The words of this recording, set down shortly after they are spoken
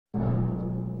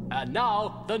And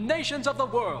now, the nations of the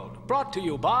world, brought to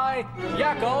you by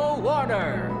Yakko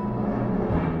Warner.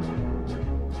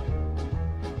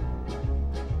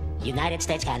 United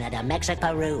States, Canada, Mexico,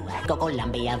 Peru,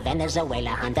 Colombia, Venezuela,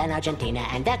 Honduras, Argentina,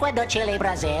 and Ecuador, Chile,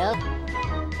 Brazil.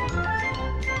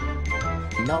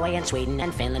 Norway and Sweden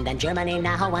and Finland and Germany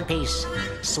now one piece.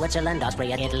 Switzerland,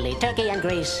 Austria, Italy, Turkey and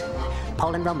Greece.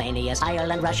 Poland, Romania,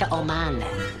 Ireland, Russia, Oman.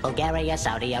 Bulgaria,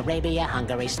 Saudi Arabia,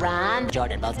 Hungary, Iran,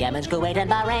 Jordan, both Yemen, Kuwait and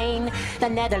Bahrain. The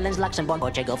Netherlands, Luxembourg,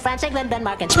 Portugal, France, England,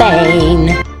 Denmark and Spain.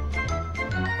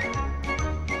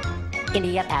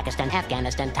 India, Pakistan,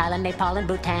 Afghanistan, Thailand, Nepal and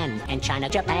Bhutan, and China,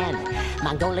 Japan,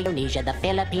 Mongolia, Indonesia, the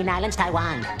Philippine Islands,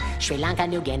 Taiwan, Sri Lanka,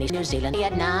 New Guinea, New Zealand,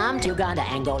 Vietnam, Uganda,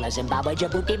 Angola, Zimbabwe,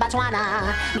 Djibouti,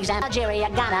 Botswana, Algeria,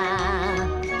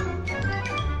 Ghana,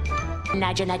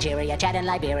 Nigeria, Chad and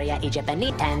Liberia, Egypt and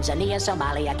Tanzania,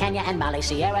 Somalia, Kenya and Mali,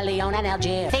 Sierra Leone and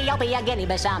Algeria, Ethiopia,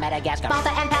 Guinea-Bissau, Madagascar,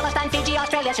 Malta and Palestine, Fiji,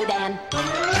 Australia, Sudan.